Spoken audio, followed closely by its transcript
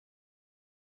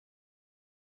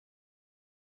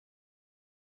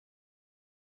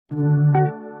You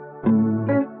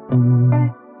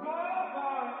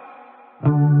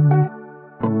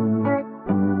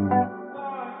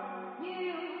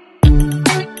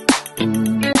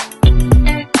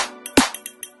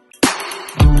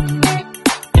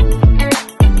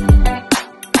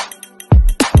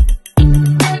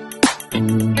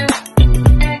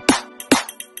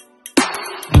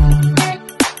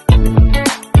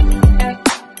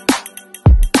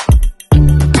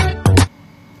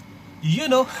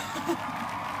know,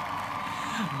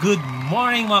 good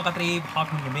morning mga katrip.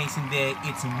 Happy amazing day.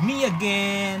 It's me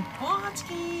again,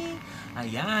 Potsky.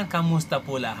 Ayan, kamusta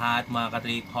po lahat mga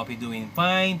katrip? Hope you doing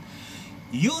fine.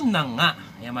 Yun na nga,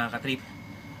 ayan mga katrip.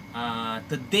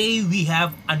 Today we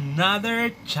have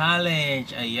another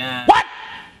challenge. Ayan. What?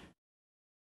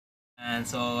 And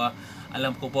so,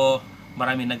 alam ko po,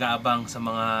 marami nag-aabang sa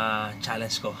mga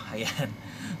challenge ko. Ayan.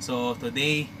 So,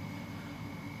 today,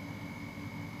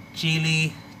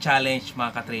 Chilli challenge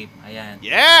mga katrip. Ayan.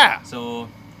 Yeah!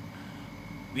 So,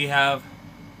 we have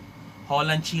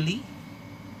Holland chili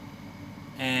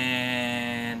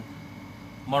and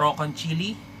Moroccan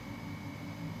chili.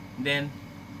 Then,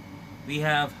 we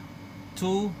have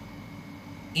 2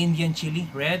 Indian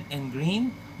chili, red and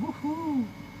green. Woohoo!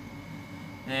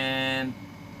 And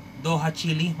Doha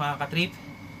chili mga katrip.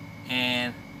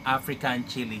 And African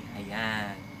chili.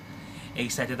 Ayan.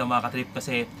 Excited ako mga katrip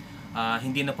kasi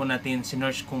hindi na po natin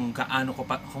sinearch kung gaano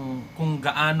kung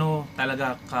gaano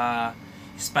talaga ka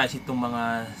spicy itong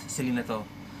mga sili na to.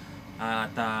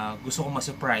 At gusto kong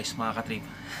ma-surprise mga katrip.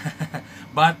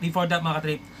 But before that mga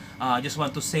katrip, just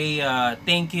want to say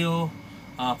thank you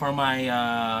for my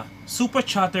super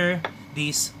chatter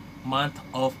this month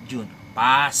of June.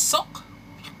 Pasok!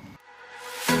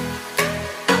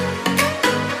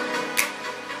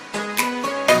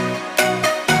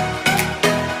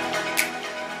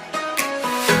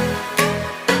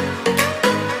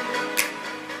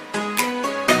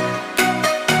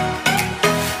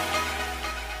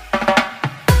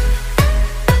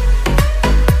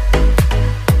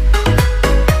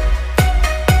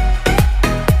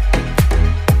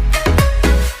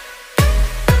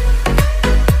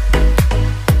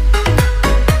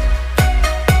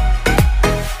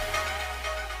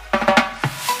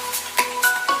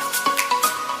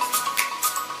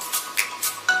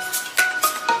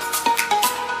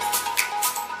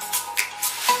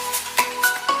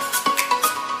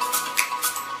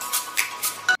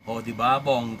 O, diba,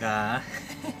 bongga?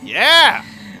 Yeah!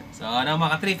 So, ano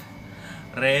mga katrip?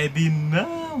 Ready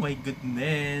na! My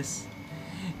goodness!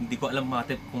 Hindi ko alam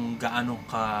mga katrip kung gaano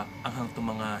ka anghang itong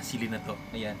mga sili na to.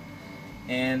 Ayan.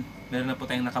 And, meron na po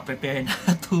tayong nakaprepare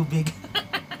na tubig.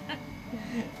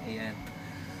 Ayan.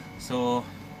 So,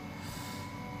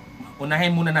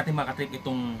 unahin muna natin mga katrip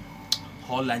itong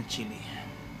Holland chili.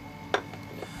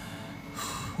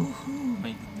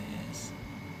 My goodness.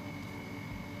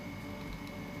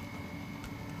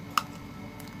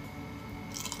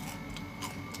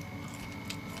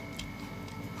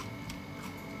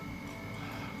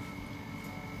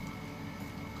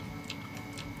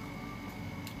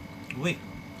 Uy.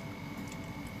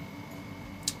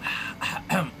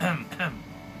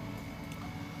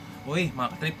 Uy,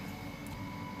 mga katrip.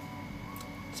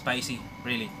 Spicy,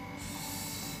 really.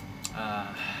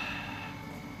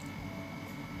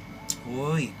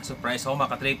 Uy, surprise ako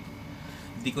mga katrip.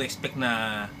 Hindi ko expect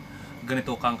na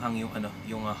ganito kanghang yung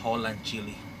yung Holland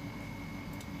chili.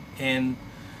 And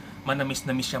manamis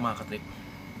siya mga katrip.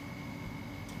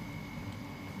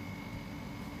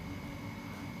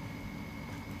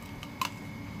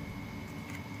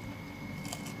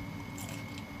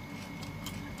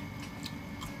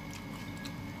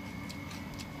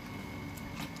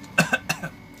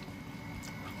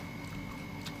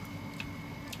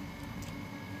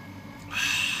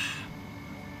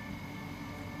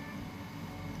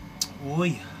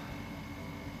 Uy.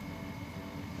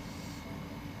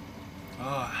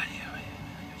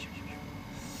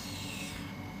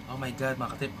 Oh my god,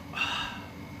 mga katip.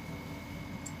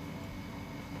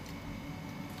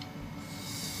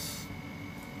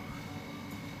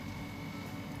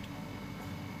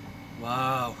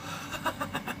 Wow.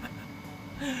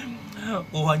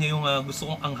 Kuha niya yung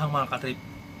gusto kong anghang mga katrip.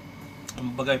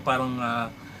 Bagay parang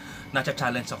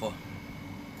nacha-challenge ako.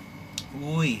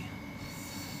 Uy.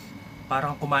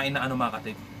 Parang kumain na mga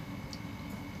katrip.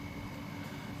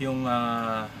 Yung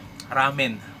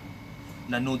ramen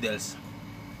na noodles.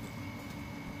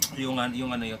 Yung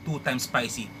 2 times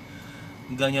spicy.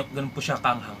 Ganun po siya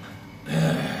kanghang.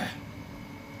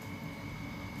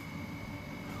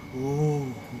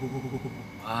 Oh,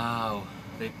 wow.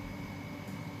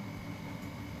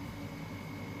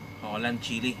 Holland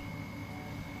chili.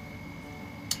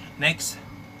 Next,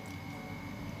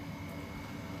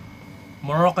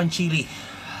 Moroccan chili.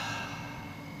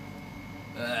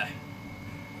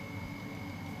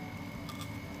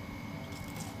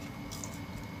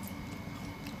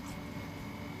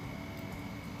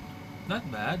 Not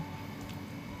bad.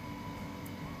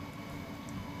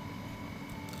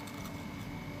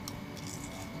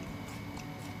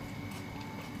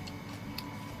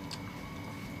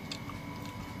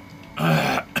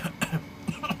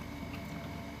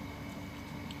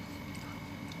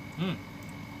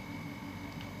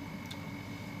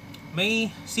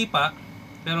 May sipa,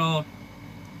 pero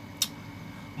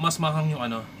mas mahang yung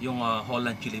ano, yung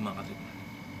Holland chili mga katrip.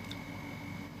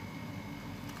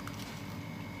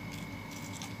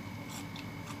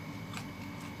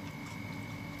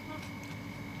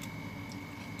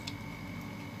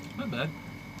 Not bad.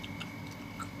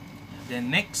 Then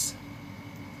next,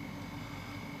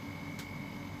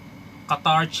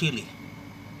 Qatar chili.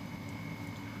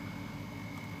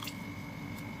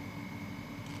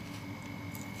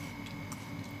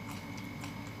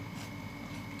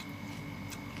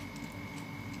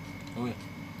 Uy.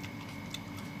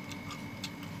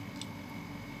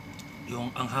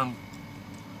 Yung anghang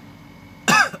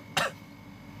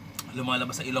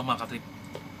lumalabas sa ilong mga katrip.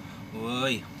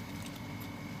 Uy.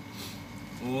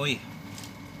 Uy.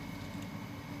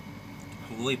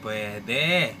 Uy,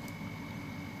 pwede.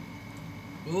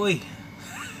 Uy.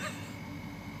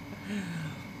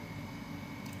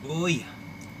 Uy.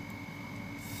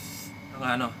 Ang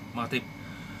ano, mga trip.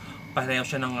 Pareho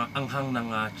siya ng anghang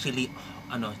ng chili,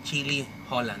 ano, chili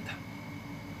Holland.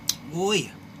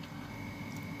 Uy.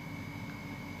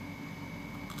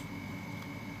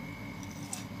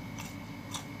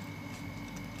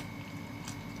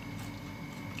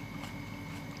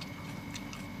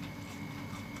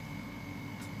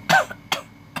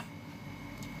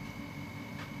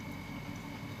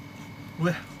 Uy.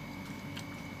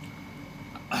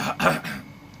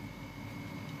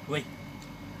 Uy.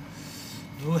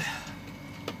 Uy.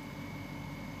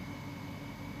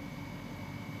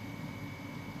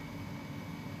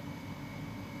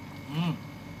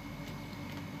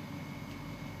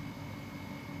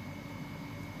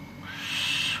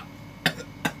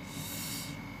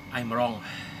 I'm wrong.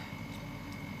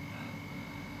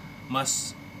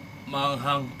 Mas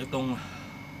maanghang itong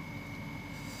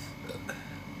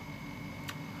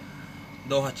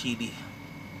Doha chili.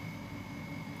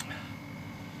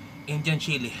 Indian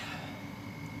chili.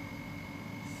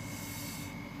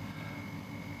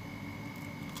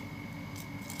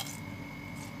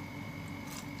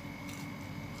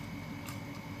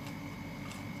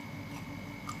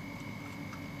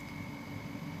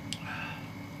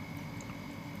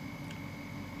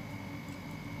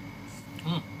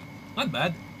 Not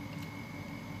bad.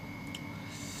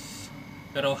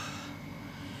 Pero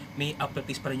may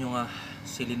aftertaste pa rin yung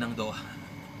sili ng Doha.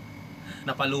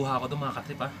 Napaluha ako doon mga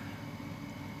katrip ha.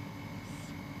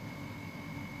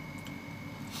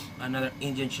 Another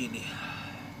Indian chili.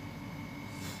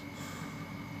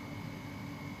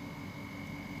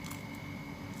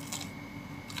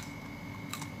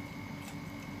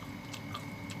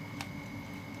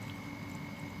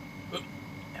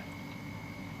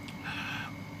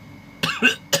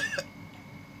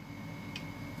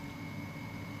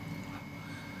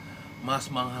 Mas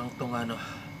manghang tong ano,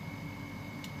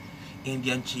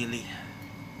 Indian chili.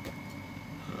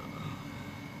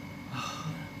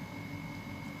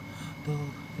 2,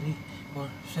 3,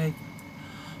 4,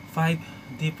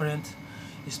 5 different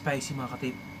spicy mga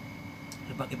katip.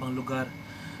 Iba't ibang lugar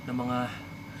ng mga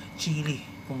chili,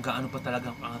 kung gaano pa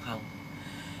talagang panghang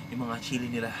yung mga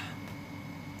chili nila.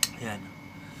 Ayan.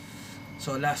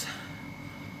 So last,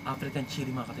 African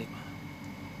chili mga katip.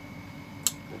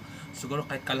 Siguro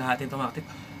kahit kalahati ito mga katip.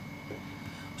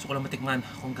 Gusto ko lang matikman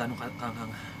kung gaano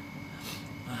kanghang.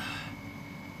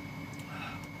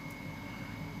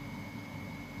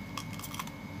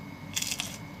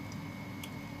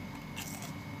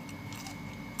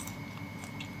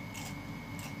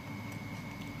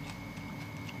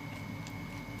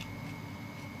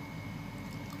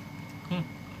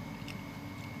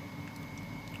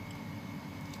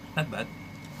 Not bad.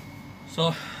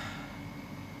 So,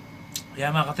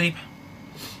 yeah mga katip,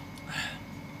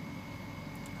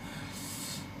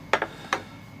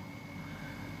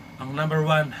 ang number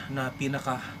 1 na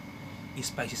pinaka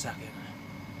spicy sa akin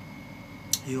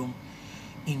yung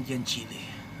Indian chili.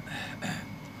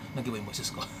 Nag-iba yung boses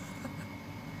ko.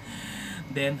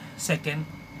 Then second,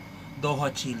 Doha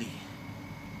chili.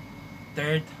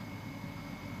 Third,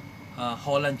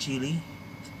 Holland chili.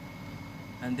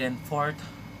 And then fourth,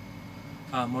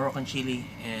 Moroccan chili.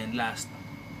 And last,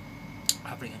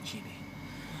 African chili.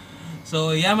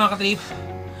 So yeah mga katrip,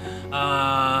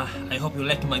 I hope you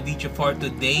like my video for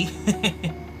today.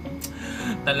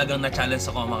 Talagang na-challenge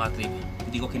ako mga katrip.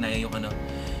 Hindi ko kinaya yung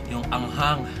yung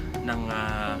anghang ng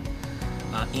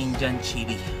Indian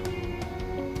chili.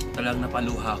 Talagang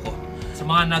napaluha ko. Sa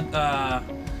mga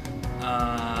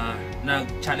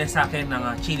nag-challenge sa akin ng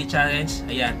chili challenge,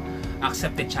 ayan,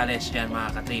 accepted challenge yan mga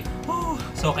katrip.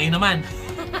 So kayo naman.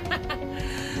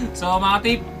 So mga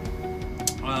katrip,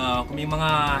 kung may mga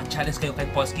challenge kayo kay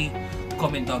Polski,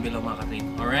 comment down below mga katrip.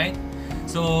 Alright?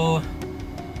 So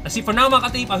that's it for now mga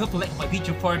katrip. I hope you like my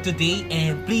video for today,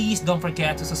 and please don't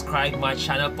forget to subscribe my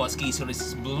channel Polski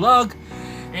Series Vlog,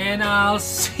 and I'll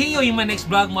see you in my next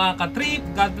vlog mga katrip.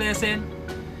 God bless and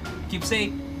keep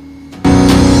safe.